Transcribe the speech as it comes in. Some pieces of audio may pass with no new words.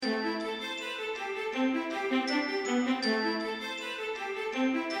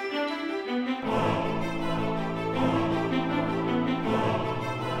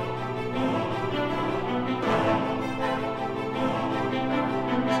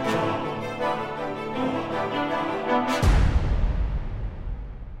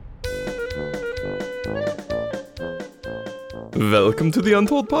Welcome to the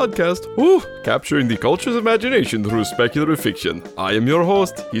Untold Podcast. Ooh, capturing the culture's imagination through speculative fiction. I am your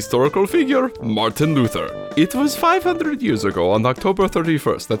host, historical figure, Martin Luther. It was 500 years ago on October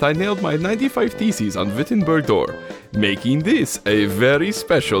 31st that I nailed my 95 theses on Wittenberg door, making this a very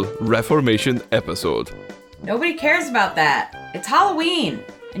special Reformation episode. Nobody cares about that. It's Halloween,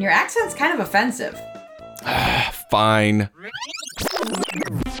 and your accent's kind of offensive. Fine.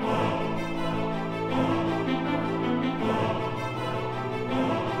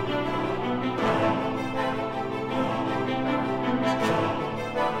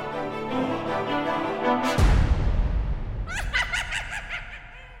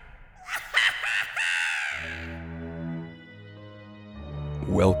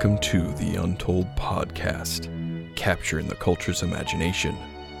 Welcome to the Untold Podcast, capturing the culture's imagination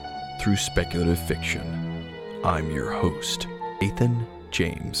through speculative fiction. I'm your host, Ethan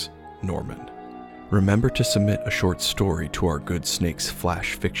James Norman. Remember to submit a short story to our Good Snakes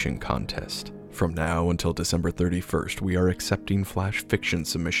Flash Fiction Contest. From now until December 31st, we are accepting flash fiction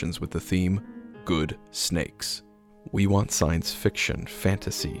submissions with the theme, Good Snakes. We want science fiction,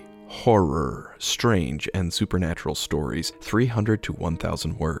 fantasy, horror, strange, and supernatural stories, 300 to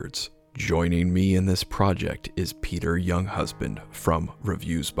 1,000 words. Joining me in this project is Peter Younghusband from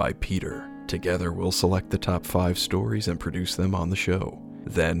Reviews by Peter. Together we'll select the top 5 stories and produce them on the show.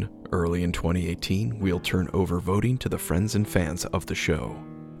 Then, early in 2018, we'll turn over voting to the friends and fans of the show.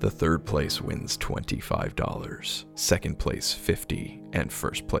 The third place wins $25, second place $50, and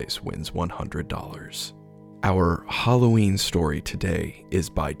first place wins $100. Our Halloween story today is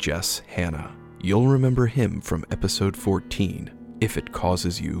by Jess Hanna. You'll remember him from episode 14, If It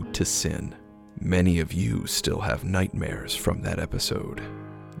Causes You to Sin. Many of you still have nightmares from that episode.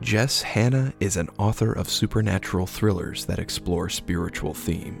 Jess Hanna is an author of supernatural thrillers that explore spiritual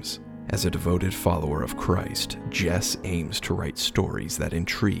themes. As a devoted follower of Christ, Jess aims to write stories that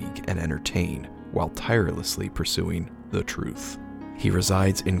intrigue and entertain while tirelessly pursuing the truth. He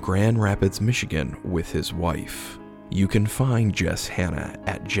resides in Grand Rapids, Michigan with his wife. You can find Jess Hanna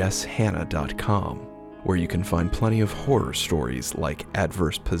at jesshanna.com, where you can find plenty of horror stories like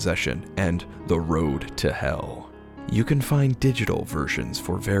Adverse Possession and The Road to Hell. You can find digital versions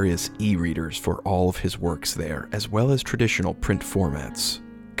for various e-readers for all of his works there, as well as traditional print formats.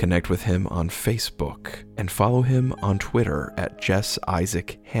 Connect with him on Facebook and follow him on Twitter at Jess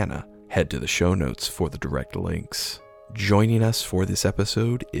Isaac Hanna. Head to the show notes for the direct links. Joining us for this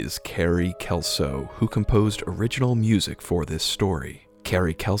episode is Carrie Kelso, who composed original music for this story.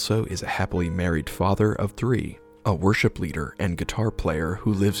 Carrie Kelso is a happily married father of 3, a worship leader and guitar player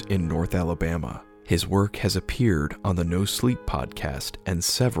who lives in North Alabama. His work has appeared on the No Sleep podcast and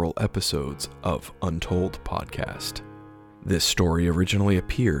several episodes of Untold Podcast. This story originally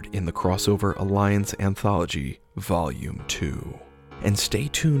appeared in the Crossover Alliance Anthology, Volume 2. And stay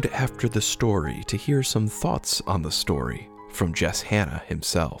tuned after the story to hear some thoughts on the story from Jess Hanna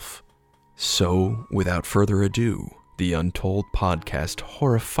himself. So, without further ado, the Untold Podcast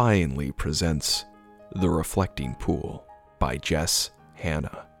horrifyingly presents The Reflecting Pool by Jess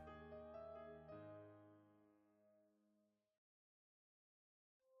Hanna.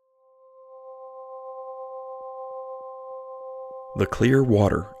 The clear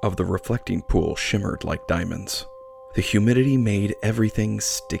water of the reflecting pool shimmered like diamonds. The humidity made everything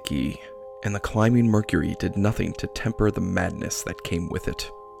sticky, and the climbing mercury did nothing to temper the madness that came with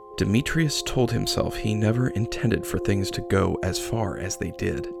it. Demetrius told himself he never intended for things to go as far as they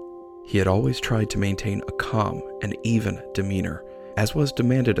did. He had always tried to maintain a calm and even demeanor, as was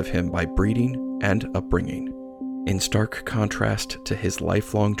demanded of him by breeding and upbringing. In stark contrast to his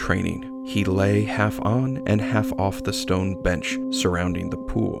lifelong training, he lay half on and half off the stone bench surrounding the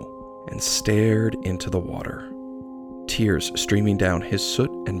pool and stared into the water, tears streaming down his soot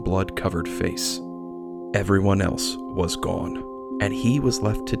and blood-covered face. Everyone else was gone, and he was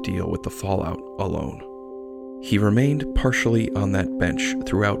left to deal with the fallout alone. He remained partially on that bench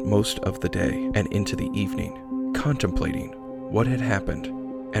throughout most of the day and into the evening, contemplating what had happened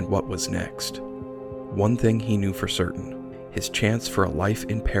and what was next. One thing he knew for certain: his chance for a life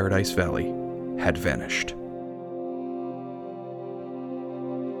in Paradise Valley had vanished.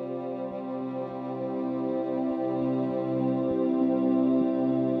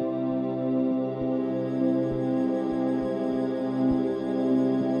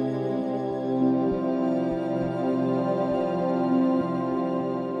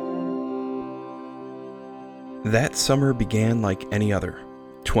 That summer began like any other.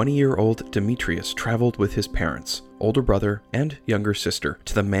 20-year-old Demetrius traveled with his parents, older brother, and younger sister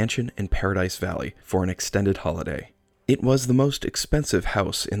to the mansion in Paradise Valley for an extended holiday. It was the most expensive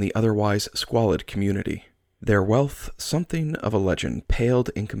house in the otherwise squalid community. Their wealth, something of a legend, paled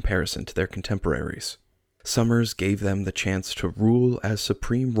in comparison to their contemporaries. Summers gave them the chance to rule as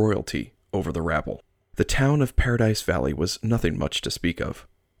supreme royalty over the rabble. The town of Paradise Valley was nothing much to speak of.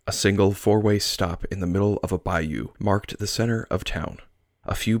 A single four-way stop in the middle of a bayou marked the center of town.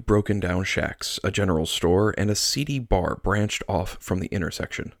 A few broken-down shacks, a general store, and a seedy bar branched off from the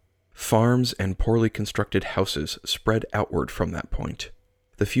intersection. Farms and poorly constructed houses spread outward from that point.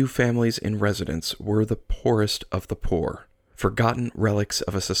 The few families in residence were the poorest of the poor, forgotten relics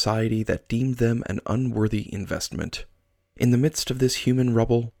of a society that deemed them an unworthy investment. In the midst of this human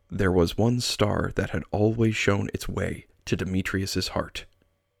rubble, there was one star that had always shown its way to Demetrius's heart.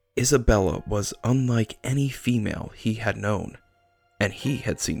 Isabella was unlike any female he had known, and he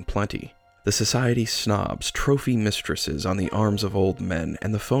had seen plenty. The society snobs, trophy mistresses on the arms of old men,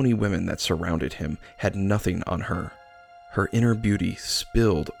 and the phony women that surrounded him had nothing on her. Her inner beauty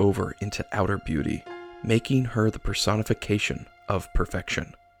spilled over into outer beauty, making her the personification of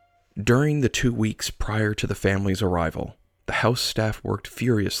perfection. During the 2 weeks prior to the family's arrival, the house staff worked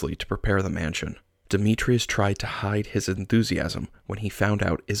furiously to prepare the mansion. Demetrius tried to hide his enthusiasm when he found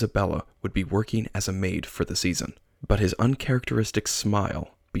out Isabella would be working as a maid for the season, but his uncharacteristic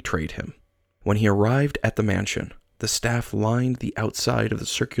smile betrayed him. When he arrived at the mansion, the staff lined the outside of the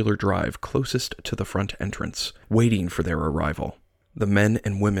circular drive closest to the front entrance, waiting for their arrival. The men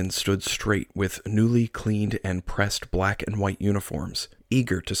and women stood straight with newly cleaned and pressed black and white uniforms,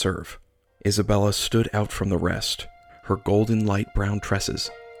 eager to serve. Isabella stood out from the rest. Her golden light brown tresses,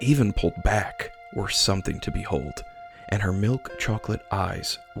 even pulled back, were something to behold, and her milk chocolate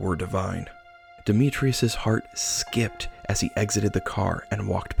eyes were divine. Demetrius's heart skipped as he exited the car and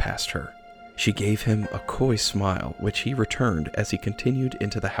walked past her. She gave him a coy smile, which he returned as he continued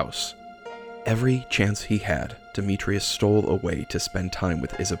into the house. Every chance he had, Demetrius stole away to spend time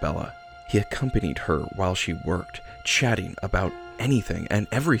with Isabella. He accompanied her while she worked, chatting about anything and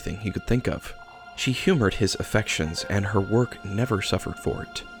everything he could think of. She humored his affections, and her work never suffered for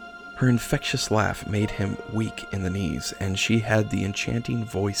it. Her infectious laugh made him weak in the knees, and she had the enchanting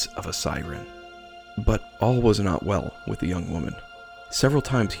voice of a siren. But all was not well with the young woman. Several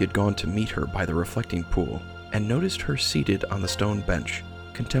times he had gone to meet her by the reflecting pool, and noticed her seated on the stone bench,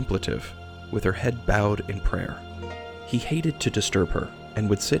 contemplative, with her head bowed in prayer. He hated to disturb her, and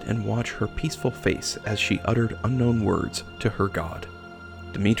would sit and watch her peaceful face as she uttered unknown words to her God.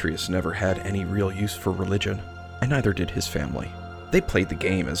 Demetrius never had any real use for religion, and neither did his family. They played the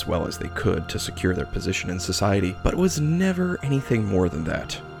game as well as they could to secure their position in society, but it was never anything more than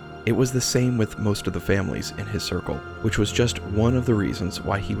that. It was the same with most of the families in his circle, which was just one of the reasons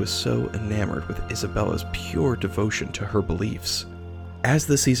why he was so enamored with Isabella's pure devotion to her beliefs. As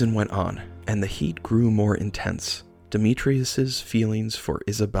the season went on, and the heat grew more intense, Demetrius's feelings for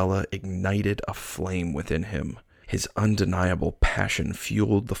Isabella ignited a flame within him. His undeniable passion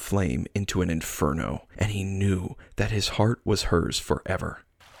fueled the flame into an inferno, and he knew that his heart was hers forever.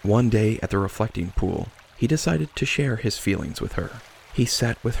 One day at the reflecting pool, he decided to share his feelings with her. He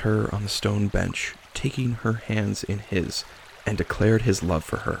sat with her on the stone bench, taking her hands in his, and declared his love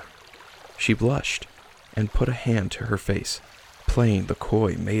for her. She blushed and put a hand to her face, playing the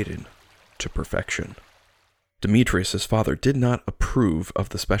coy maiden to perfection. Demetrius's father did not approve of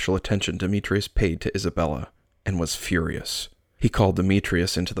the special attention Demetrius paid to Isabella, and was furious. He called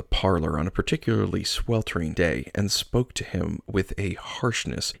Demetrius into the parlor on a particularly sweltering day and spoke to him with a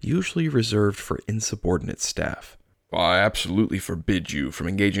harshness usually reserved for insubordinate staff. I absolutely forbid you from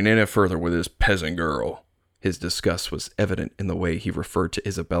engaging any further with this peasant girl. His disgust was evident in the way he referred to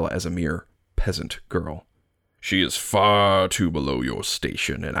Isabella as a mere peasant girl. She is far too below your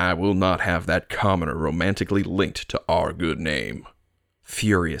station, and I will not have that commoner romantically linked to our good name.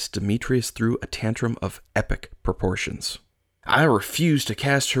 Furious, Demetrius threw a tantrum of epic proportions. I refuse to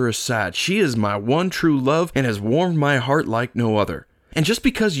cast her aside. She is my one true love and has warmed my heart like no other. And just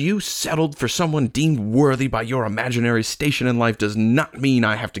because you settled for someone deemed worthy by your imaginary station in life does not mean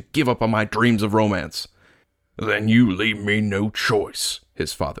I have to give up on my dreams of romance. Then you leave me no choice,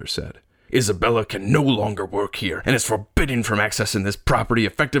 his father said. Isabella can no longer work here and is forbidden from accessing this property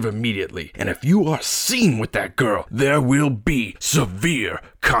effective immediately. And if you are seen with that girl, there will be severe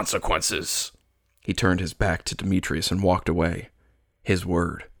consequences. He turned his back to Demetrius and walked away. His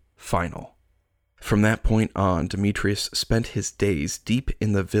word, final. From that point on, Demetrius spent his days deep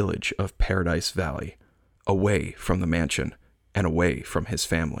in the village of Paradise Valley, away from the mansion and away from his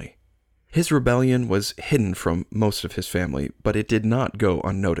family. His rebellion was hidden from most of his family, but it did not go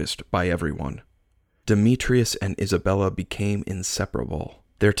unnoticed by everyone. Demetrius and Isabella became inseparable.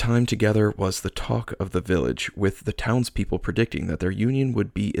 Their time together was the talk of the village, with the townspeople predicting that their union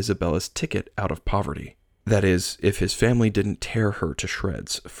would be Isabella's ticket out of poverty. That is, if his family didn't tear her to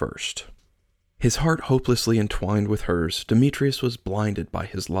shreds first. His heart hopelessly entwined with hers, Demetrius was blinded by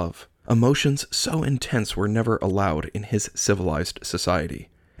his love. Emotions so intense were never allowed in his civilized society,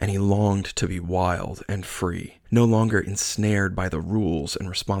 and he longed to be wild and free, no longer ensnared by the rules and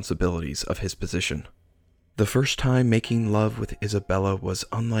responsibilities of his position. The first time making love with Isabella was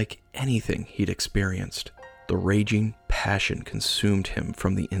unlike anything he'd experienced. The raging passion consumed him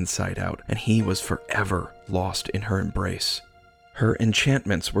from the inside out, and he was forever lost in her embrace. Her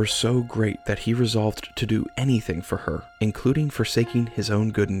enchantments were so great that he resolved to do anything for her, including forsaking his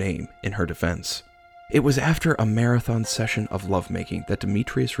own good name in her defense. It was after a marathon session of lovemaking that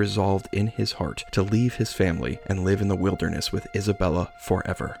Demetrius resolved in his heart to leave his family and live in the wilderness with Isabella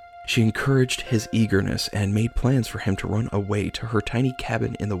forever. She encouraged his eagerness and made plans for him to run away to her tiny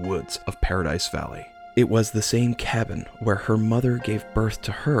cabin in the woods of Paradise Valley. It was the same cabin where her mother gave birth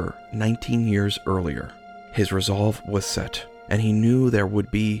to her 19 years earlier. His resolve was set, and he knew there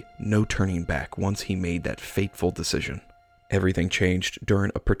would be no turning back once he made that fateful decision. Everything changed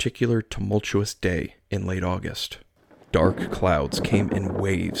during a particular tumultuous day in late August. Dark clouds came in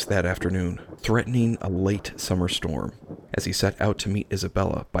waves that afternoon, threatening a late summer storm, as he set out to meet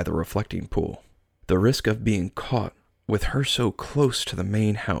Isabella by the reflecting pool. The risk of being caught with her so close to the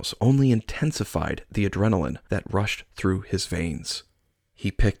main house only intensified the adrenaline that rushed through his veins.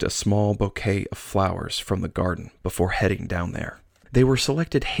 He picked a small bouquet of flowers from the garden before heading down there. They were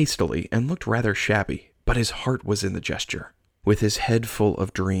selected hastily and looked rather shabby, but his heart was in the gesture. With his head full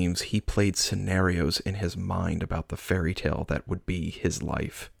of dreams, he played scenarios in his mind about the fairy tale that would be his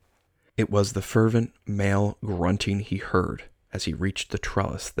life. It was the fervent male grunting he heard as he reached the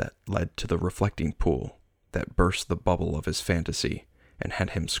trellis that led to the reflecting pool that burst the bubble of his fantasy and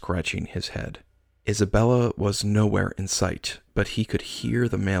had him scratching his head. Isabella was nowhere in sight, but he could hear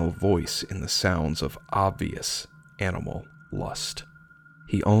the male voice in the sounds of obvious animal lust.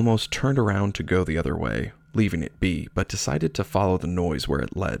 He almost turned around to go the other way, leaving it be, but decided to follow the noise where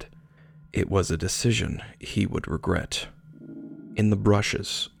it led. It was a decision he would regret. In the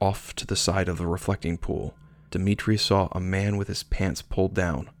brushes, off to the side of the reflecting pool, Demetrius saw a man with his pants pulled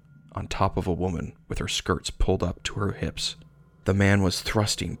down, on top of a woman with her skirts pulled up to her hips. The man was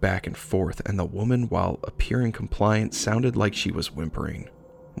thrusting back and forth, and the woman, while appearing compliant, sounded like she was whimpering.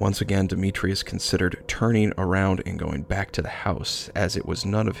 Once again, Demetrius considered turning around and going back to the house, as it was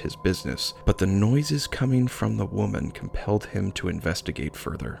none of his business, but the noises coming from the woman compelled him to investigate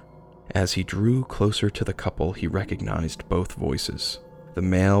further. As he drew closer to the couple, he recognized both voices. The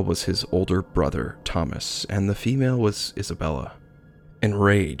male was his older brother, Thomas, and the female was Isabella.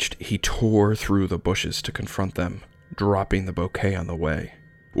 Enraged, he tore through the bushes to confront them, dropping the bouquet on the way.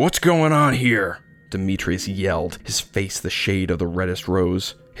 "What's going on here?" Demetrius yelled, his face the shade of the reddest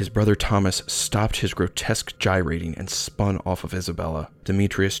rose. His brother Thomas stopped his grotesque gyrating and spun off of Isabella.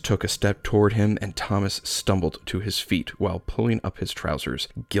 Demetrius took a step toward him, and Thomas stumbled to his feet while pulling up his trousers,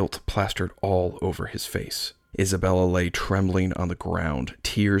 guilt plastered all over his face. Isabella lay trembling on the ground,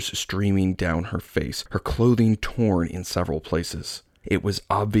 tears streaming down her face, her clothing torn in several places. It was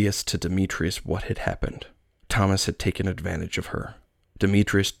obvious to Demetrius what had happened. Thomas had taken advantage of her.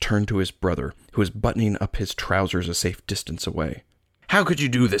 Demetrius turned to his brother, who was buttoning up his trousers a safe distance away. "How could you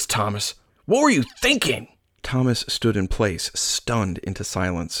do this, Thomas? What were you thinking?" Thomas stood in place, stunned into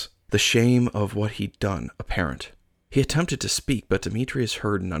silence, the shame of what he'd done apparent. He attempted to speak, but Demetrius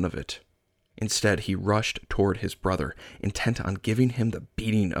heard none of it. Instead, he rushed toward his brother, intent on giving him the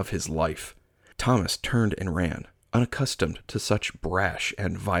beating of his life. Thomas turned and ran, unaccustomed to such brash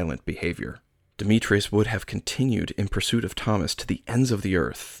and violent behavior. Demetrius would have continued in pursuit of Thomas to the ends of the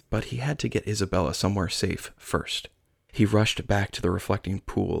earth, but he had to get Isabella somewhere safe first. He rushed back to the reflecting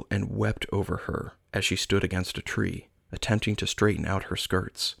pool and wept over her as she stood against a tree, attempting to straighten out her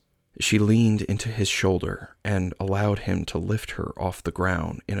skirts. She leaned into his shoulder and allowed him to lift her off the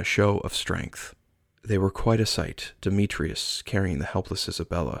ground in a show of strength. They were quite a sight, Demetrius carrying the helpless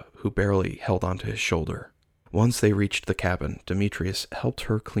Isabella, who barely held onto his shoulder. Once they reached the cabin, Demetrius helped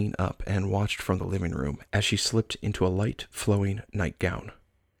her clean up and watched from the living room as she slipped into a light, flowing nightgown.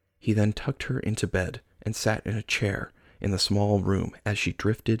 He then tucked her into bed and sat in a chair in the small room as she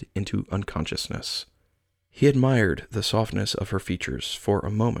drifted into unconsciousness. He admired the softness of her features for a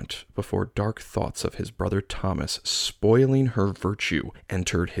moment before dark thoughts of his brother Thomas spoiling her virtue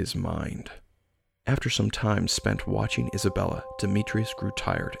entered his mind. After some time spent watching Isabella, Demetrius grew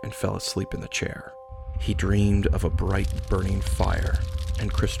tired and fell asleep in the chair. He dreamed of a bright burning fire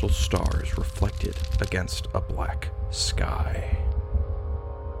and crystal stars reflected against a black sky.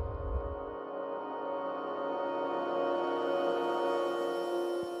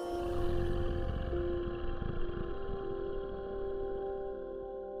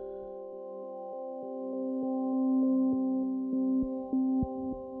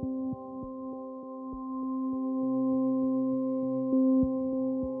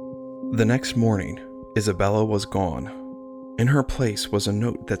 The next morning, Isabella was gone. In her place was a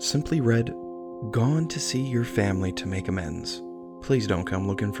note that simply read, "Gone to see your family to make amends. Please don't come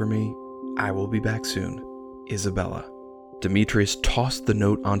looking for me. I will be back soon. Isabella." Demetrius tossed the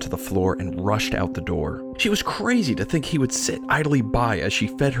note onto the floor and rushed out the door. She was crazy to think he would sit idly by as she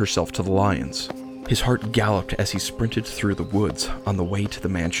fed herself to the lions. His heart galloped as he sprinted through the woods on the way to the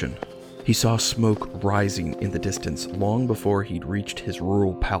mansion. He saw smoke rising in the distance long before he'd reached his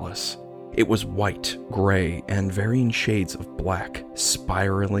rural palace. It was white, gray, and varying shades of black,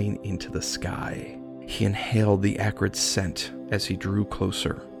 spiraling into the sky. He inhaled the acrid scent as he drew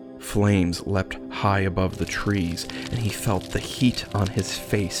closer. Flames leapt high above the trees, and he felt the heat on his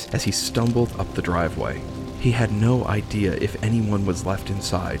face as he stumbled up the driveway. He had no idea if anyone was left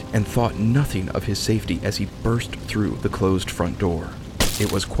inside, and thought nothing of his safety as he burst through the closed front door.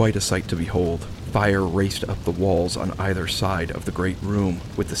 It was quite a sight to behold. Fire raced up the walls on either side of the great room,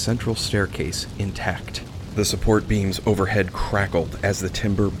 with the central staircase intact. The support beams overhead crackled as the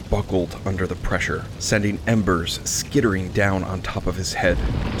timber buckled under the pressure, sending embers skittering down on top of his head.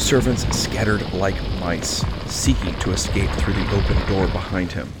 Servants scattered like mice, seeking to escape through the open door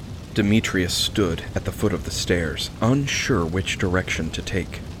behind him. Demetrius stood at the foot of the stairs, unsure which direction to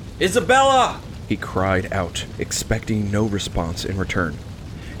take. "Isabella!" He cried out, expecting no response in return.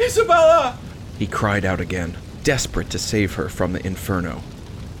 "Isabella!" He cried out again, desperate to save her from the inferno.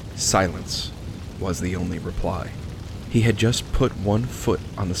 Silence was the only reply. He had just put one foot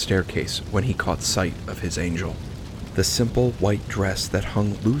on the staircase when he caught sight of his angel. The simple white dress that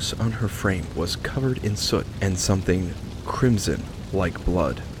hung loose on her frame was covered in soot and something crimson like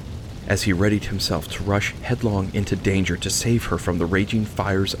blood. As he readied himself to rush headlong into danger to save her from the raging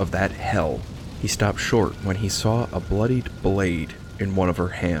fires of that hell, he stopped short when he saw a bloodied blade in one of her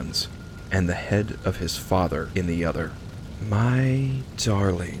hands and the head of his father in the other. "My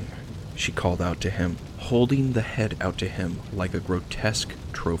darling," she called out to him, holding the head out to him like a grotesque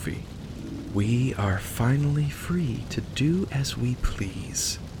trophy. "We are finally free to do as we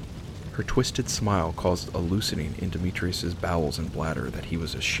please." Her twisted smile caused a loosening in Demetrius's bowels and bladder that he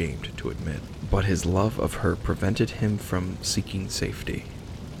was ashamed to admit, but his love of her prevented him from seeking safety.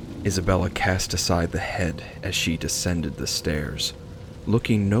 Isabella cast aside the head as she descended the stairs,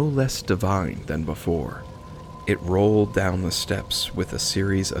 looking no less divine than before. It rolled down the steps with a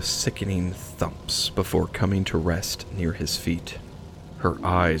series of sickening thumps before coming to rest near his feet. Her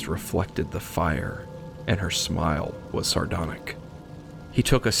eyes reflected the fire, and her smile was sardonic. He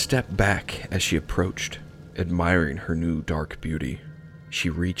took a step back as she approached, admiring her new dark beauty. She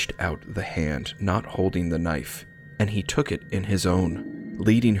reached out the hand, not holding the knife, and he took it in his own,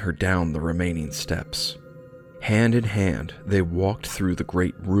 leading her down the remaining steps. Hand in hand, they walked through the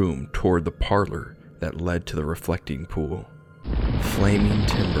great room toward the parlor that led to the reflecting pool. Flaming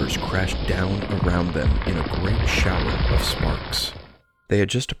timbers crashed down around them in a great shower of sparks. They had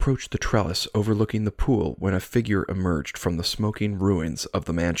just approached the trellis overlooking the pool when a figure emerged from the smoking ruins of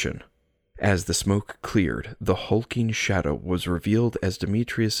the mansion. As the smoke cleared, the hulking shadow was revealed as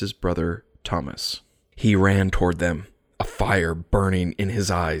Demetrius's brother, Thomas. He ran toward them, a fire burning in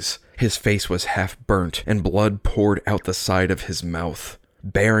his eyes. His face was half burnt, and blood poured out the side of his mouth.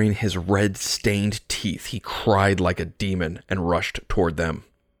 Baring his red-stained teeth, he cried like a demon and rushed toward them.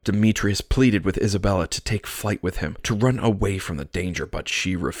 Demetrius pleaded with Isabella to take flight with him, to run away from the danger, but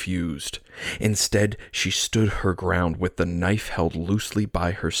she refused. Instead, she stood her ground with the knife held loosely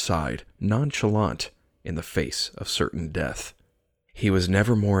by her side, nonchalant in the face of certain death. He was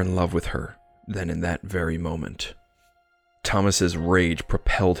never more in love with her than in that very moment. Thomas's rage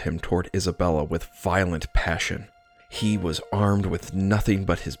propelled him toward Isabella with violent passion. He was armed with nothing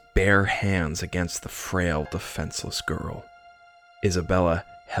but his bare hands against the frail, defenseless girl. Isabella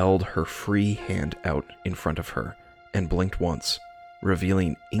held her free hand out in front of her and blinked once,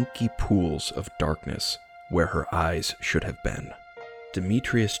 revealing inky pools of darkness where her eyes should have been.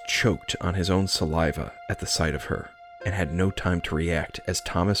 Demetrius choked on his own saliva at the sight of her and had no time to react as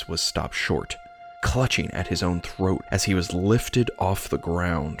Thomas was stopped short, clutching at his own throat as he was lifted off the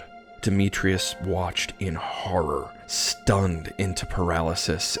ground. Demetrius watched in horror, stunned into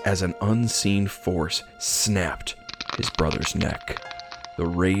paralysis as an unseen force snapped his brother's neck. The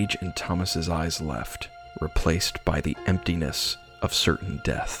rage in Thomas's eyes left, replaced by the emptiness of certain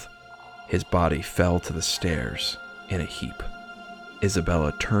death. His body fell to the stairs in a heap.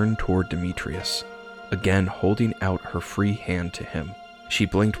 Isabella turned toward Demetrius, again holding out her free hand to him. She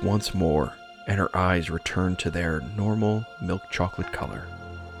blinked once more, and her eyes returned to their normal milk chocolate color.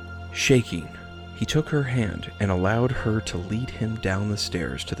 Shaking, he took her hand and allowed her to lead him down the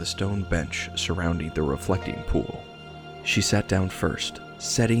stairs to the stone bench surrounding the reflecting pool. She sat down first,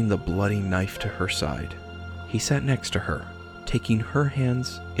 setting the bloody knife to her side. He sat next to her, taking her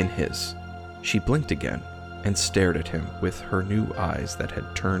hands in his. She blinked again and stared at him with her new eyes that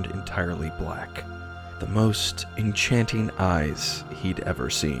had turned entirely black. The most enchanting eyes he'd ever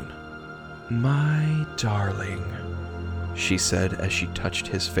seen. "My darling," she said as she touched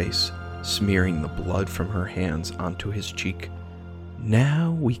his face, smearing the blood from her hands onto his cheek.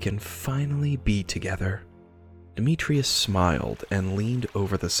 "Now we can finally be together." Demetrius smiled and leaned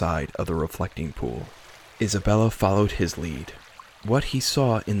over the side of the reflecting pool. Isabella followed his lead. What he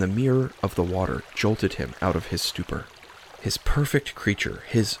saw in the mirror of the water jolted him out of his stupor. His perfect creature,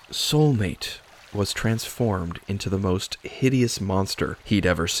 his soulmate, was transformed into the most hideous monster he'd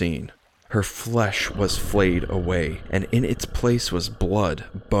ever seen. Her flesh was flayed away, and in its place was blood,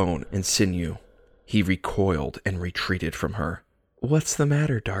 bone, and sinew. He recoiled and retreated from her. "What's the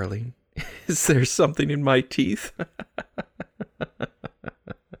matter, darling? Is there something in my teeth?"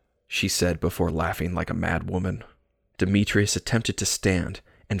 she said before laughing like a mad woman. Demetrius attempted to stand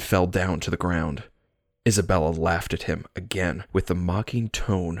and fell down to the ground. Isabella laughed at him again with the mocking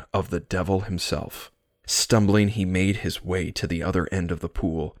tone of the devil himself. Stumbling, he made his way to the other end of the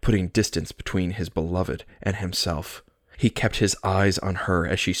pool, putting distance between his beloved and himself. He kept his eyes on her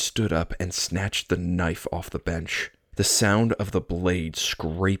as she stood up and snatched the knife off the bench. The sound of the blade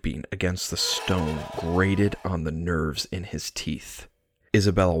scraping against the stone grated on the nerves in his teeth.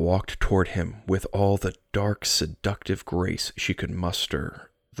 Isabella walked toward him with all the dark, seductive grace she could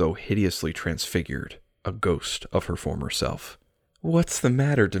muster, though hideously transfigured, a ghost of her former self. "What's the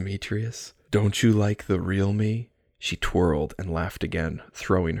matter, Demetrius? Don't you like the real me?" She twirled and laughed again,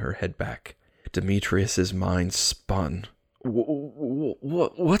 throwing her head back. Demetrius's mind spun.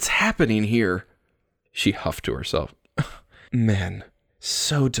 What's happening here?" She huffed to herself. "Men,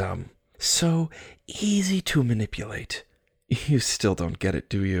 so dumb, so easy to manipulate. You still don't get it,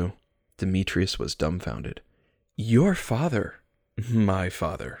 do you?" Demetrius was dumbfounded. "Your father, my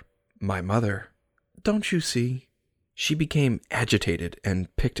father, my mother. Don't you see?" She became agitated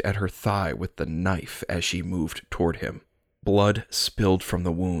and picked at her thigh with the knife as she moved toward him. Blood spilled from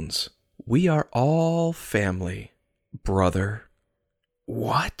the wounds. "We are all family, brother."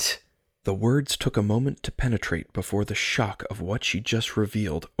 "What?" The words took a moment to penetrate before the shock of what she just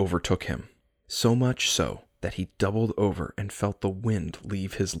revealed overtook him. So much so that he doubled over and felt the wind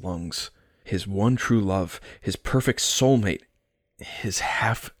leave his lungs. His one true love, his perfect soulmate, his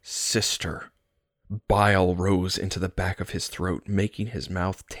half-sister. Bile rose into the back of his throat, making his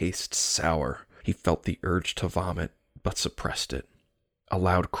mouth taste sour. He felt the urge to vomit, but suppressed it. A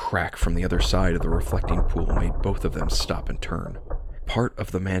loud crack from the other side of the reflecting pool made both of them stop and turn. Part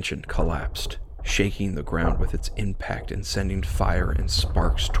of the mansion collapsed, shaking the ground with its impact and sending fire and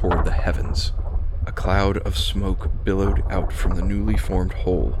sparks toward the heavens. A cloud of smoke billowed out from the newly formed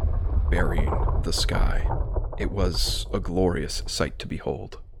hole, burying the sky. It was a glorious sight to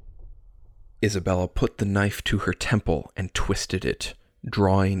behold. Isabella put the knife to her temple and twisted it,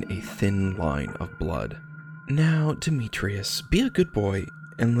 drawing a thin line of blood. "Now, Demetrius, be a good boy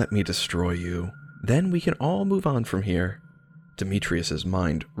and let me destroy you. Then we can all move on from here." Demetrius's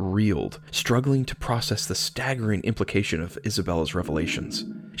mind reeled, struggling to process the staggering implication of Isabella's revelations.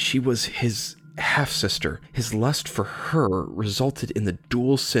 She was his half-sister. His lust for her resulted in the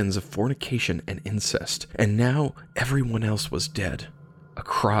dual sins of fornication and incest, and now everyone else was dead. A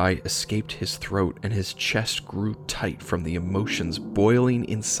cry escaped his throat, and his chest grew tight from the emotions boiling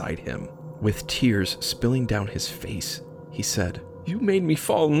inside him. With tears spilling down his face, he said, "You made me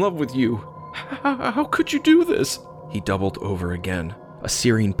fall in love with you. How could you do this?" He doubled over again, a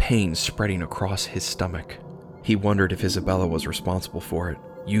searing pain spreading across his stomach. He wondered if Isabella was responsible for it,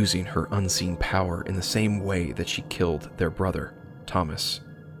 using her unseen power in the same way that she killed their brother, Thomas.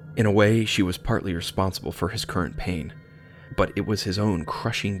 In a way, she was partly responsible for his current pain, but it was his own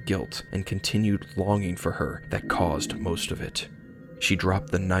crushing guilt and continued longing for her that caused most of it. She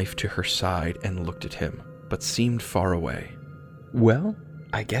dropped the knife to her side and looked at him, but seemed far away. "Well,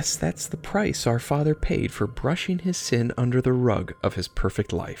 I guess that's the price our father paid for brushing his sin under the rug of his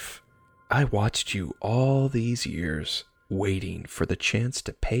perfect life. I watched you all these years, waiting for the chance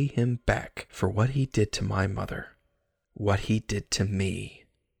to pay him back for what he did to my mother, what he did to me."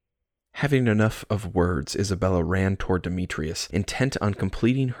 Having enough of words, Isabella ran toward Demetrius, intent on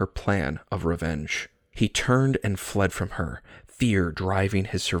completing her plan of revenge. He turned and fled from her, fear driving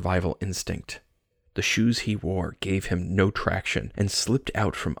his survival instinct. The shoes he wore gave him no traction and slipped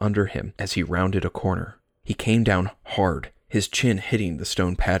out from under him as he rounded a corner. He came down hard, his chin hitting the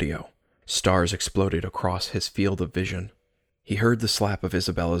stone patio. Stars exploded across his field of vision. He heard the slap of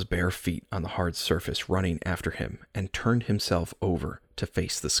Isabella's bare feet on the hard surface running after him and turned himself over to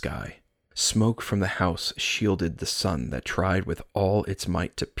face the sky. Smoke from the house shielded the sun that tried with all its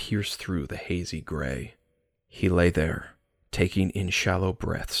might to pierce through the hazy gray. He lay there, taking in shallow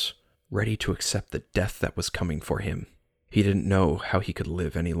breaths, ready to accept the death that was coming for him. He didn't know how he could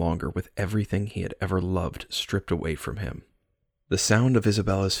live any longer with everything he had ever loved stripped away from him. The sound of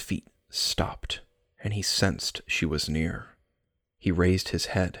Isabella's feet stopped, and he sensed she was near. He raised his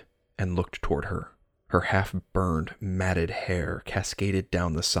head and looked toward her. Her half-burned, matted hair cascaded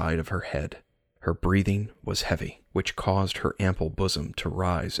down the side of her head. Her breathing was heavy, which caused her ample bosom to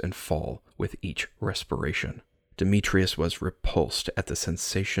rise and fall with each respiration. Demetrius was repulsed at the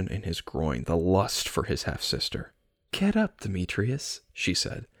sensation in his groin, the lust for his half-sister. "Get up, Demetrius," she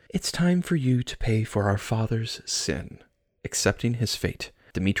said. "It's time for you to pay for our father's sin." Accepting his fate,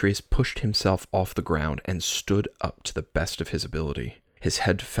 Demetrius pushed himself off the ground and stood up to the best of his ability. His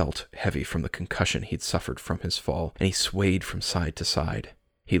head felt heavy from the concussion he'd suffered from his fall, and he swayed from side to side.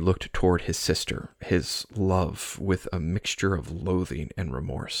 He looked toward his sister, his love, with a mixture of loathing and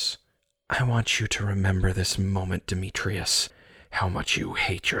remorse. "I want you to remember this moment, Demetrius. How much you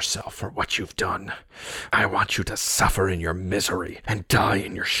hate yourself for what you've done. I want you to suffer in your misery and die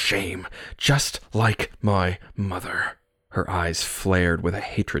in your shame, just like my mother." Her eyes flared with a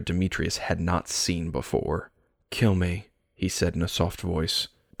hatred Demetrius had not seen before. "Kill me," he said in a soft voice.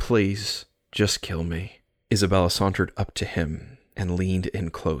 "Please, just kill me." Isabella sauntered up to him and leaned in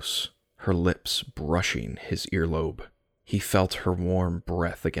close, her lips brushing his earlobe. He felt her warm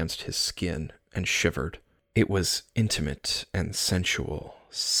breath against his skin and shivered. It was intimate and sensual,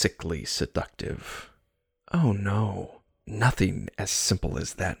 sickly seductive. "Oh no, nothing as simple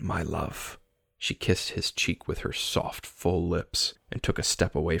as that, my love." She kissed his cheek with her soft, full lips and took a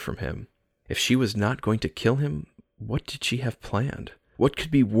step away from him. If she was not going to kill him, what did she have planned? What could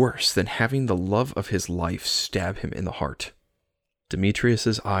be worse than having the love of his life stab him in the heart?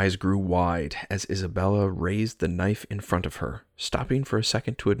 Demetrius's eyes grew wide as Isabella raised the knife in front of her, stopping for a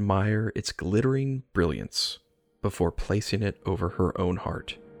second to admire its glittering brilliance before placing it over her own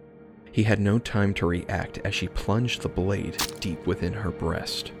heart. He had no time to react as she plunged the blade deep within her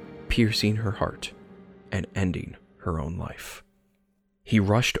breast, piercing her heart and ending her own life. He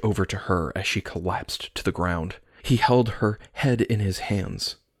rushed over to her as she collapsed to the ground. He held her head in his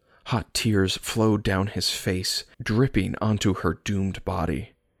hands. Hot tears flowed down his face, dripping onto her doomed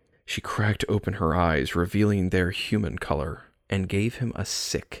body. She cracked open her eyes, revealing their human color, and gave him a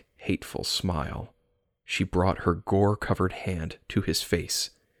sick, hateful smile. She brought her gore-covered hand to his face,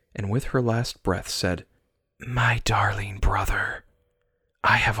 and with her last breath said, "My darling brother,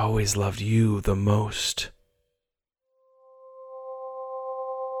 I have always loved you the most."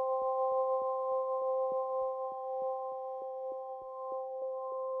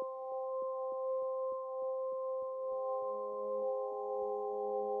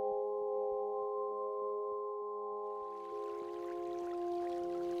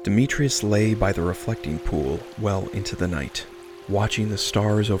 Demetrius lay by the reflecting pool well into the night, watching the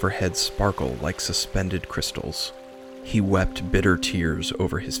stars overhead sparkle like suspended crystals. He wept bitter tears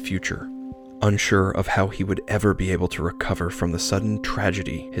over his future, unsure of how he would ever be able to recover from the sudden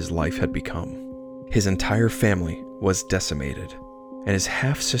tragedy his life had become. His entire family was decimated, and his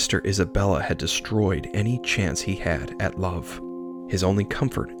half-sister Isabella had destroyed any chance he had at love. His only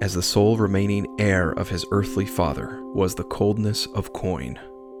comfort as the sole remaining heir of his earthly father was the coldness of coin.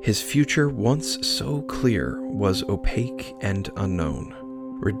 His future, once so clear, was opaque and unknown.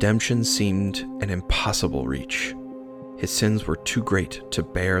 Redemption seemed an impossible reach. His sins were too great to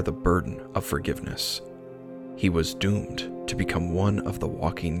bear the burden of forgiveness. He was doomed to become one of the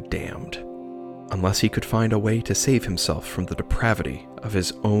walking damned, unless he could find a way to save himself from the depravity of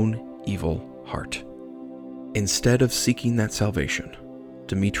his own evil heart. Instead of seeking that salvation,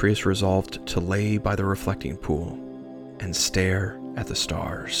 Demetrius resolved to lay by the reflecting pool and stare at the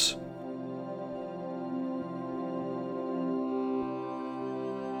stars.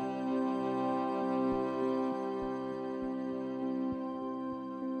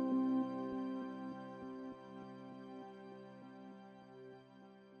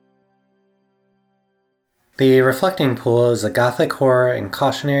 The Reflecting Pool is a gothic horror and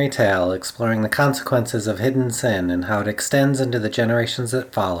cautionary tale exploring the consequences of hidden sin and how it extends into the generations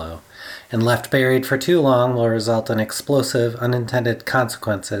that follow, and left buried for too long will result in explosive, unintended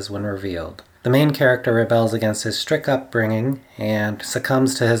consequences when revealed. The main character rebels against his strict upbringing and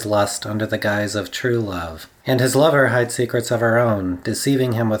succumbs to his lust under the guise of true love. And his lover hides secrets of her own,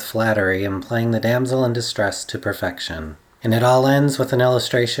 deceiving him with flattery and playing the damsel in distress to perfection. And it all ends with an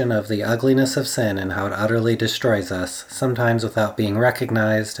illustration of the ugliness of sin and how it utterly destroys us, sometimes without being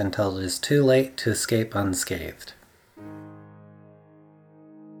recognized until it is too late to escape unscathed.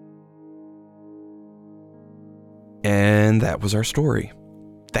 And that was our story.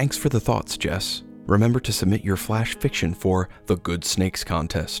 Thanks for the thoughts, Jess. Remember to submit your flash fiction for the Good Snakes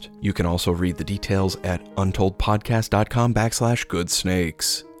contest. You can also read the details at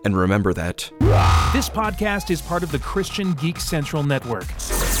untoldpodcast.com/goodsnakes. And remember that this podcast is part of the Christian Geek Central Network.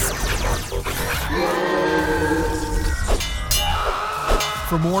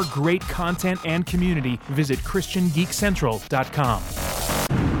 For more great content and community, visit ChristianGeekCentral.com.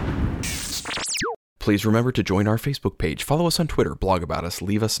 Please remember to join our Facebook page, follow us on Twitter, blog about us,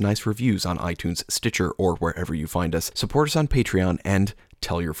 leave us nice reviews on iTunes, Stitcher, or wherever you find us, support us on Patreon, and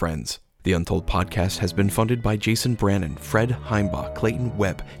tell your friends. The Untold Podcast has been funded by Jason Brannon, Fred Heimbach, Clayton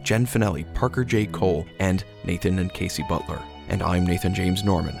Webb, Jen Finelli, Parker J. Cole, and Nathan and Casey Butler. And I'm Nathan James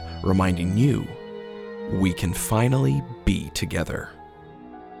Norman, reminding you, we can finally be together.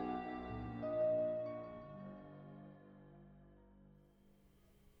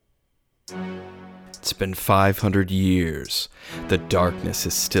 It's been 500 years. The darkness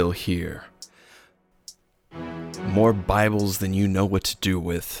is still here. More Bibles than you know what to do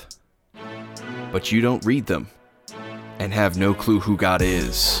with. But you don't read them, and have no clue who God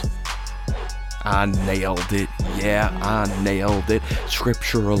is. I nailed it. Yeah, I nailed it.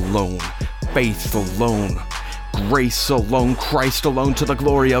 Scripture alone, faith alone, grace alone, Christ alone, to the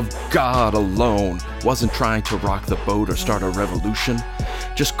glory of God alone. Wasn't trying to rock the boat or start a revolution.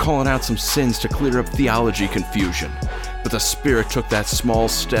 Just calling out some sins to clear up theology confusion. But the Spirit took that small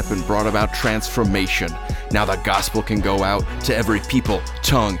step and brought about transformation. Now the gospel can go out to every people,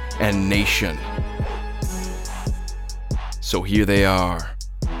 tongue, and nation. So here they are,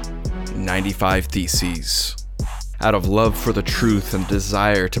 95 Theses. Out of love for the truth and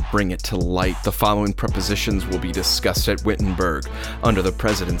desire to bring it to light, the following prepositions will be discussed at Wittenberg under the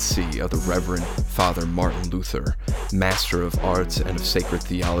presidency of the Reverend Father Martin Luther, Master of Arts and of Sacred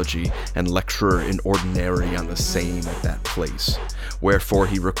Theology, and lecturer in ordinary on the same at that place. Wherefore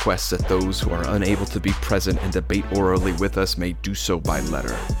he requests that those who are unable to be present and debate orally with us may do so by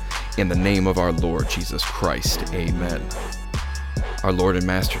letter. In the name of our Lord Jesus Christ, amen. Our Lord and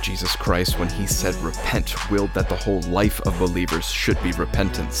Master Jesus Christ, when he said repent, willed that the whole life of believers should be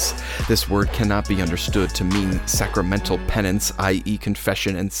repentance. This word cannot be understood to mean sacramental penance, i.e.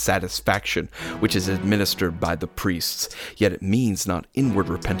 confession and satisfaction, which is administered by the priests. Yet it means not inward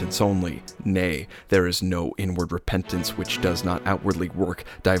repentance only. Nay, there is no inward repentance which does not outwardly work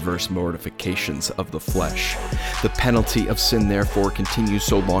diverse mortifications of the flesh. The penalty of sin therefore continues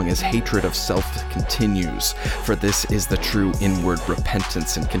so long as hatred of self continues, for this is the true inward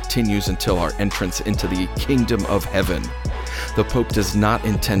repentance and continues until our entrance into the kingdom of heaven. The Pope does not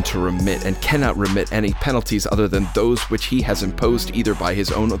intend to remit and cannot remit any penalties other than those which he has imposed either by his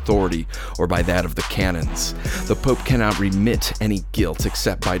own authority or by that of the canons. The Pope cannot remit any guilt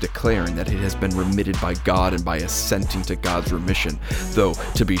except by declaring that it has been remitted by God and by assenting to God's remission, though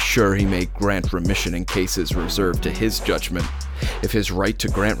to be sure he may grant remission in cases reserved to his judgment. If his right to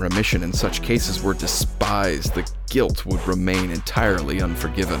grant remission in such cases were despised, the guilt would remain entirely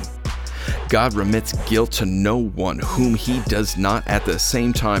unforgiven. God remits guilt to no one whom he does not at the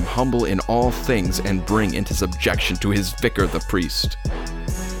same time humble in all things and bring into subjection to his vicar the priest.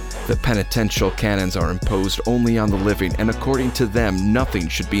 The penitential canons are imposed only on the living, and according to them nothing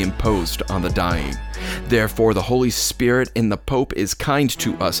should be imposed on the dying. Therefore the Holy Spirit in the Pope is kind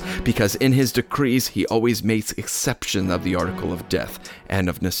to us, because in his decrees he always makes exception of the article of death and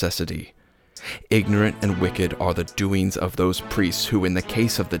of necessity. Ignorant and wicked are the doings of those priests who in the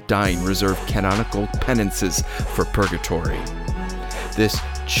case of the dying reserve canonical penances for purgatory. This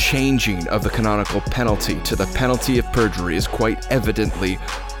changing of the canonical penalty to the penalty of perjury is quite evidently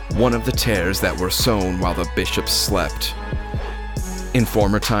one of the tares that were sown while the bishops slept. In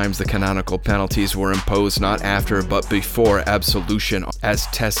former times, the canonical penalties were imposed not after but before absolution as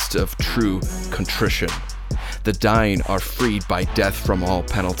tests of true contrition. The dying are freed by death from all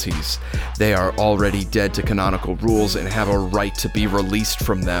penalties. They are already dead to canonical rules and have a right to be released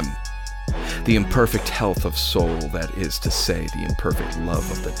from them. The imperfect health of soul, that is to say, the imperfect love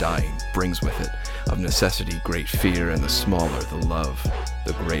of the dying, brings with it, of necessity, great fear, and the smaller the love,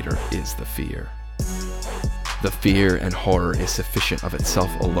 the greater is the fear. The fear and horror is sufficient of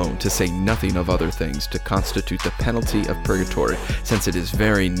itself alone, to say nothing of other things, to constitute the penalty of purgatory, since it is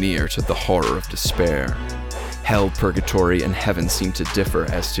very near to the horror of despair. Hell, purgatory, and heaven seem to differ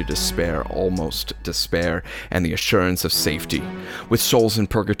as to despair, almost despair, and the assurance of safety. With souls in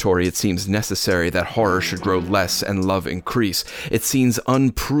purgatory, it seems necessary that horror should grow less and love increase. It seems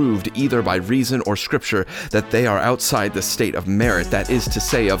unproved either by reason or scripture that they are outside the state of merit, that is to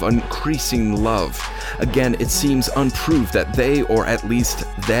say, of increasing love. Again, it seems unproved that they, or at least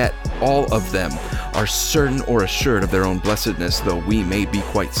that all of them, are certain or assured of their own blessedness, though we may be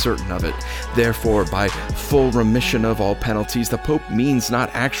quite certain of it. Therefore, by full remission of all penalties, the Pope means not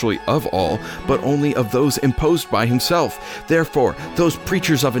actually of all, but only of those imposed by himself. Therefore, those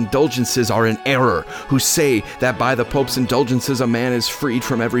preachers of indulgences are in error, who say that by the Pope's indulgences a man is freed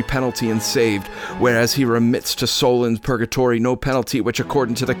from every penalty and saved, whereas he remits to soul in purgatory no penalty which,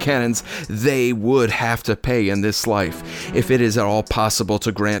 according to the canons, they would have to pay in this life. If it is at all possible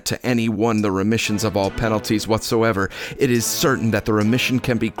to grant to any one the remissions of all penalties whatsoever, it is certain that the remission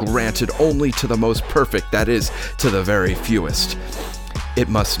can be granted only to the most perfect, that is, to the very fewest. It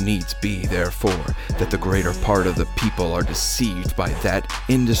must needs be, therefore, that the greater part of the people are deceived by that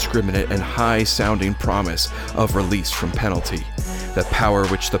indiscriminate and high-sounding promise of release from penalty. The power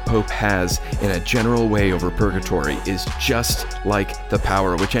which the Pope has in a general way over purgatory is just like the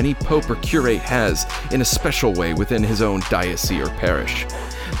power which any pope or curate has in a special way within his own diocese or parish.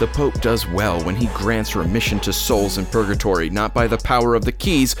 The Pope does well when he grants remission to souls in purgatory, not by the power of the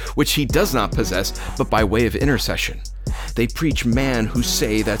keys, which he does not possess, but by way of intercession. They preach man who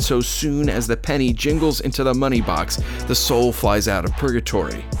say that so soon as the penny jingles into the money box, the soul flies out of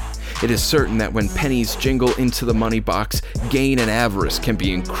purgatory. It is certain that when pennies jingle into the money box, gain and avarice can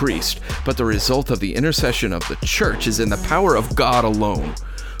be increased, but the result of the intercession of the Church is in the power of God alone.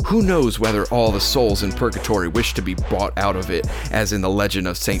 Who knows whether all the souls in purgatory wish to be brought out of it, as in the legend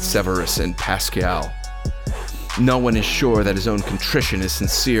of Saint Severus and Pascal? No one is sure that his own contrition is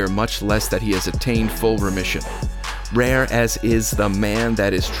sincere, much less that he has attained full remission. Rare as is the man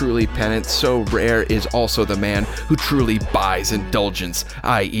that is truly penitent, so rare is also the man who truly buys indulgence,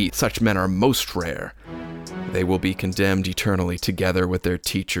 i.e., such men are most rare. They will be condemned eternally together with their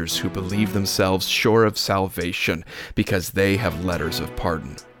teachers who believe themselves sure of salvation because they have letters of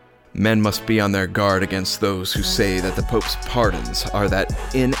pardon. Men must be on their guard against those who say that the Pope's pardons are that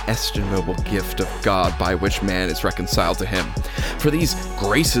inestimable gift of God by which man is reconciled to him. For these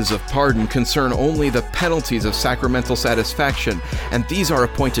graces of pardon concern only the penalties of sacramental satisfaction, and these are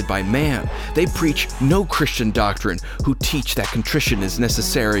appointed by man. They preach no Christian doctrine who teach that contrition is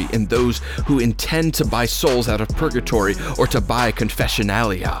necessary in those who intend to buy souls out of purgatory or to buy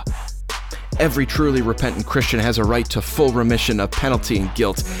confessionalia. Every truly repentant Christian has a right to full remission of penalty and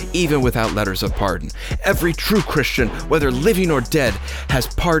guilt, even without letters of pardon. Every true Christian, whether living or dead, has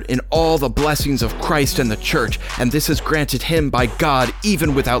part in all the blessings of Christ and the Church, and this is granted him by God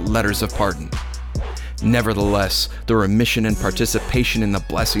even without letters of pardon. Nevertheless, the remission and participation in the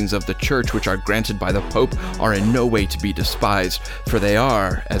blessings of the Church which are granted by the Pope are in no way to be despised, for they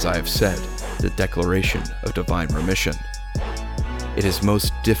are, as I have said, the declaration of divine remission. It is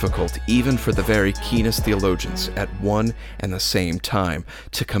most difficult, even for the very keenest theologians, at one and the same time,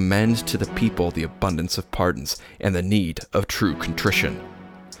 to commend to the people the abundance of pardons and the need of true contrition.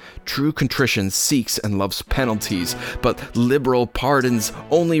 True contrition seeks and loves penalties, but liberal pardons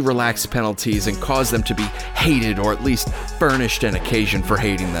only relax penalties and cause them to be hated, or at least furnished an occasion for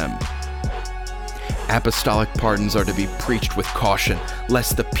hating them. Apostolic pardons are to be preached with caution,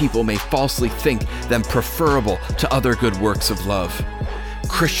 lest the people may falsely think them preferable to other good works of love.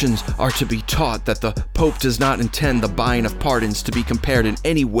 Christians are to be taught that the Pope does not intend the buying of pardons to be compared in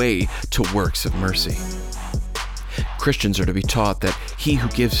any way to works of mercy. Christians are to be taught that he who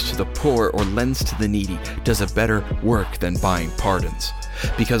gives to the poor or lends to the needy does a better work than buying pardons.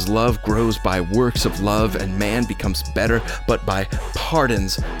 Because love grows by works of love and man becomes better, but by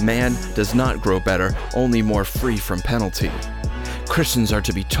pardons man does not grow better, only more free from penalty. Christians are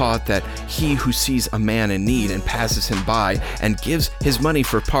to be taught that he who sees a man in need and passes him by and gives his money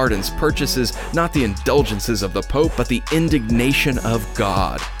for pardons purchases not the indulgences of the Pope, but the indignation of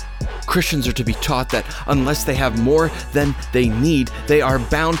God. Christians are to be taught that unless they have more than they need, they are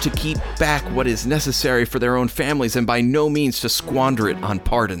bound to keep back what is necessary for their own families and by no means to squander it on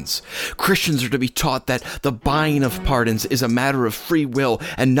pardons. Christians are to be taught that the buying of pardons is a matter of free will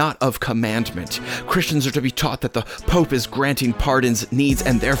and not of commandment. Christians are to be taught that the Pope is granting pardons, needs,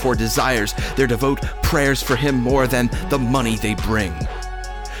 and therefore desires their devout prayers for him more than the money they bring.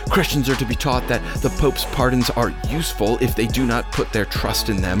 Christians are to be taught that the Pope's pardons are useful if they do not put their trust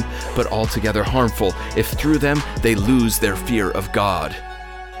in them, but altogether harmful if through them they lose their fear of God.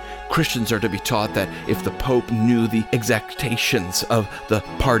 Christians are to be taught that if the Pope knew the exactions of the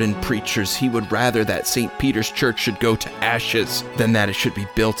pardoned preachers, he would rather that St. Peter's Church should go to ashes than that it should be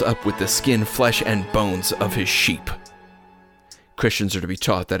built up with the skin, flesh, and bones of his sheep. Christians are to be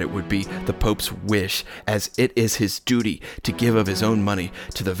taught that it would be the Pope's wish, as it is his duty, to give of his own money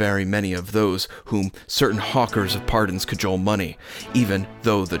to the very many of those whom certain hawkers of pardons cajole money, even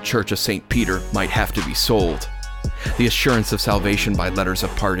though the Church of St. Peter might have to be sold. The assurance of salvation by letters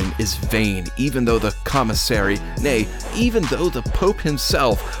of pardon is vain, even though the commissary, nay, even though the Pope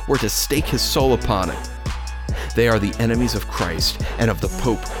himself were to stake his soul upon it. They are the enemies of Christ and of the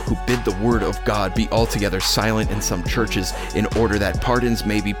Pope, who bid the word of God be altogether silent in some churches in order that pardons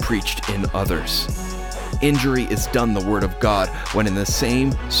may be preached in others. Injury is done the word of God when in the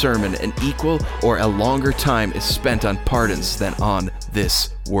same sermon an equal or a longer time is spent on pardons than on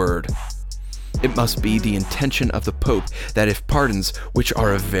this word. It must be the intention of the Pope that if pardons, which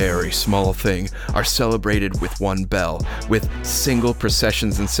are a very small thing, are celebrated with one bell, with single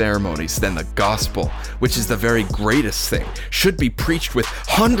processions and ceremonies, then the gospel, which is the very greatest thing, should be preached with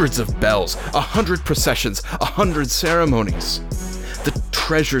hundreds of bells, 100 processions, 100 ceremonies. The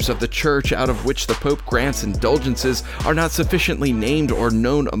treasures of the Church out of which the Pope grants indulgences are not sufficiently named or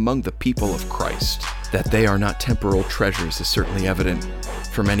known among the people of Christ. That they are not temporal treasures is certainly evident,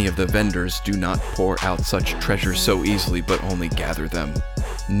 for many of the vendors do not pour out such treasures so easily, but only gather them.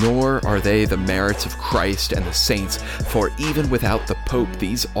 Nor are they the merits of Christ and the saints, for even without the Pope,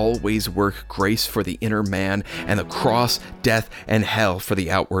 these always work grace for the inner man, and the cross, death, and hell for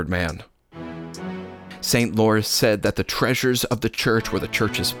the outward man. St. Loris said that the treasures of the Church were the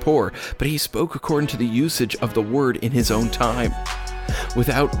Church's poor, but he spoke according to the usage of the word in his own time.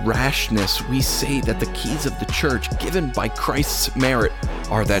 Without rashness, we say that the keys of the Church, given by Christ's merit,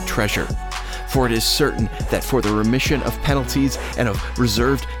 are that treasure. For it is certain that for the remission of penalties and of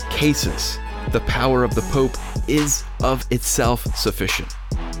reserved cases, the power of the Pope is of itself sufficient.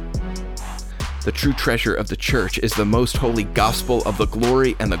 The true treasure of the Church is the most holy gospel of the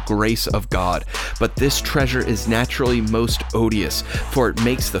glory and the grace of God. But this treasure is naturally most odious, for it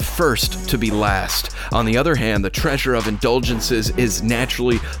makes the first to be last. On the other hand, the treasure of indulgences is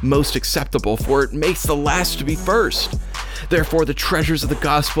naturally most acceptable, for it makes the last to be first. Therefore, the treasures of the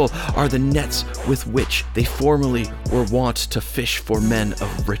gospel are the nets with which they formerly were wont to fish for men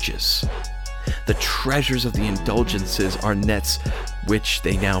of riches. The treasures of the indulgences are nets which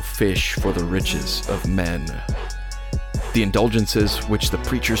they now fish for the riches of men. The indulgences which the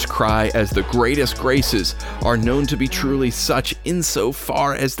preachers cry as the greatest graces are known to be truly such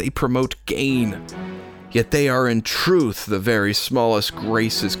insofar as they promote gain. Yet they are in truth the very smallest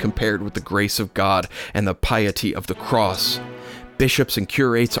graces compared with the grace of God and the piety of the cross. Bishops and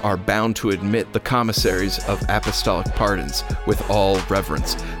curates are bound to admit the commissaries of apostolic pardons with all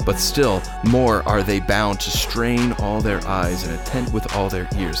reverence, but still more are they bound to strain all their eyes and attend with all their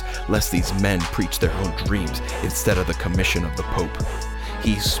ears, lest these men preach their own dreams instead of the commission of the Pope.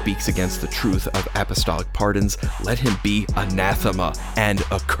 He who speaks against the truth of apostolic pardons, let him be anathema and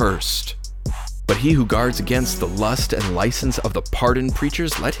accursed. But he who guards against the lust and license of the pardoned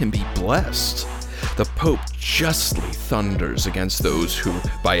preachers, let him be blessed. The Pope justly thunders against those who,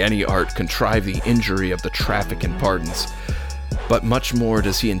 by any art, contrive the injury of the traffic in pardons. But much more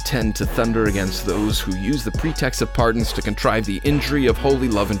does he intend to thunder against those who use the pretext of pardons to contrive the injury of holy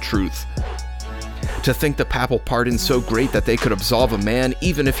love and truth. To think the papal pardon so great that they could absolve a man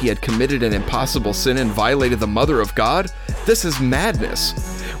even if he had committed an impossible sin and violated the Mother of God? This is madness.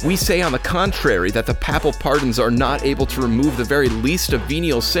 We say, on the contrary, that the papal pardons are not able to remove the very least of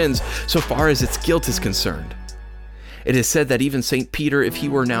venial sins so far as its guilt is concerned. It is said that even St. Peter, if he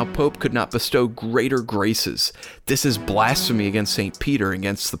were now Pope, could not bestow greater graces. This is blasphemy against St. Peter,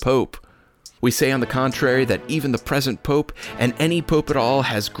 against the Pope. We say, on the contrary, that even the present Pope, and any Pope at all,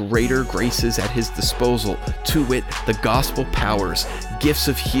 has greater graces at his disposal, to wit, the gospel powers, gifts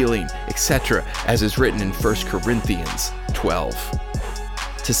of healing, etc., as is written in 1 Corinthians 12.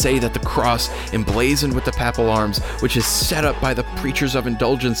 To say that the cross, emblazoned with the papal arms, which is set up by the preachers of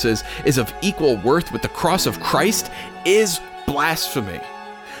indulgences, is of equal worth with the cross of Christ, is blasphemy.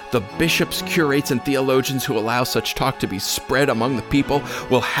 The bishops, curates, and theologians who allow such talk to be spread among the people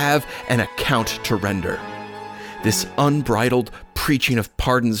will have an account to render. This unbridled preaching of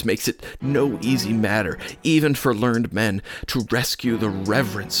pardons makes it no easy matter, even for learned men, to rescue the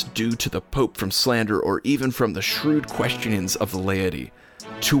reverence due to the Pope from slander or even from the shrewd questionings of the laity.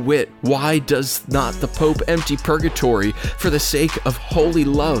 To wit, why does not the Pope empty purgatory for the sake of holy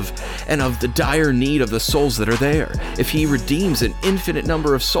love and of the dire need of the souls that are there, if he redeems an infinite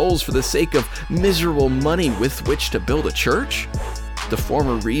number of souls for the sake of miserable money with which to build a church? the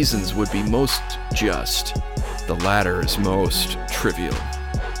former reasons would be most just, the latter is most trivial.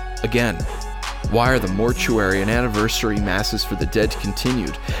 Again, why are the mortuary and anniversary masses for the dead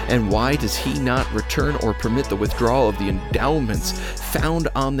continued, and why does he not return or permit the withdrawal of the endowments found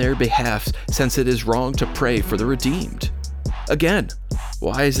on their behalf, since it is wrong to pray for the redeemed? Again,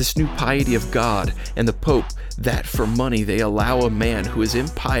 why is this new piety of God and the Pope that for money they allow a man who is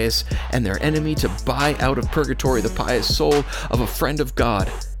impious and their enemy to buy out of purgatory the pious soul of a friend of God,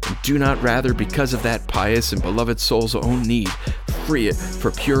 and do not rather, because of that pious and beloved soul's own need, free it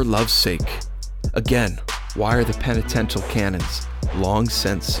for pure love's sake? Again, why are the penitential canons, long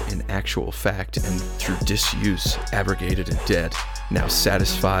since in actual fact and through disuse abrogated and dead, now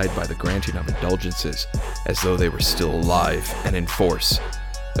satisfied by the granting of indulgences, as though they were still alive and in force?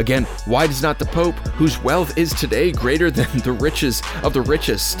 Again, why does not the Pope, whose wealth is today greater than the riches of the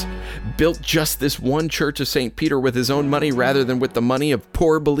richest, built just this one church of St. Peter with his own money rather than with the money of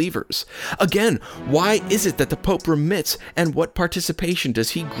poor believers? Again, why is it that the Pope remits, and what participation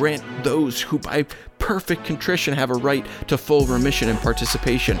does he grant those who by perfect contrition have a right to full remission and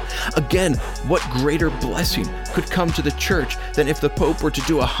participation? Again, what greater blessing could come to the church than if the Pope were to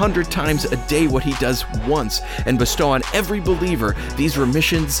do 100 times a day what he does once, and bestow on every believer these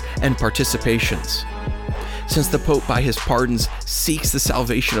remissions and participations? Since the Pope by his pardons seeks the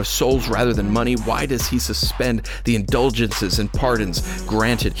salvation of souls rather than money, why does he suspend the indulgences and pardons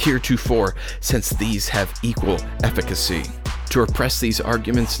granted heretofore, since these have equal efficacy? To repress these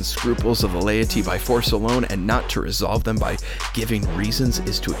arguments and scruples of the laity by force alone, and not to resolve them by giving reasons,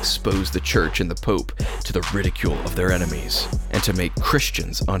 is to expose the Church and the Pope to the ridicule of their enemies, and to make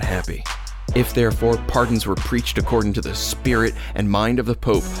Christians unhappy. If therefore pardons were preached according to the spirit and mind of the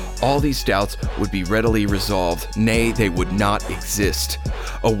Pope, all these doubts would be readily resolved, nay, they would not exist.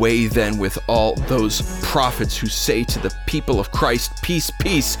 Away then with all those prophets who say to the people of Christ, peace,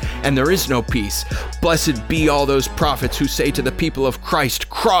 peace, and there is no peace. Blessed be all those prophets who say to the people of Christ,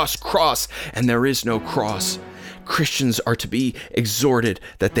 cross, cross, and there is no cross. Christians are to be exhorted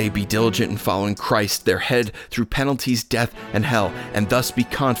that they be diligent in following Christ, their head, through penalties, death, and hell, and thus be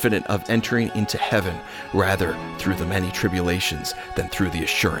confident of entering into heaven, rather through the many tribulations than through the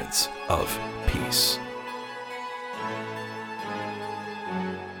assurance of peace.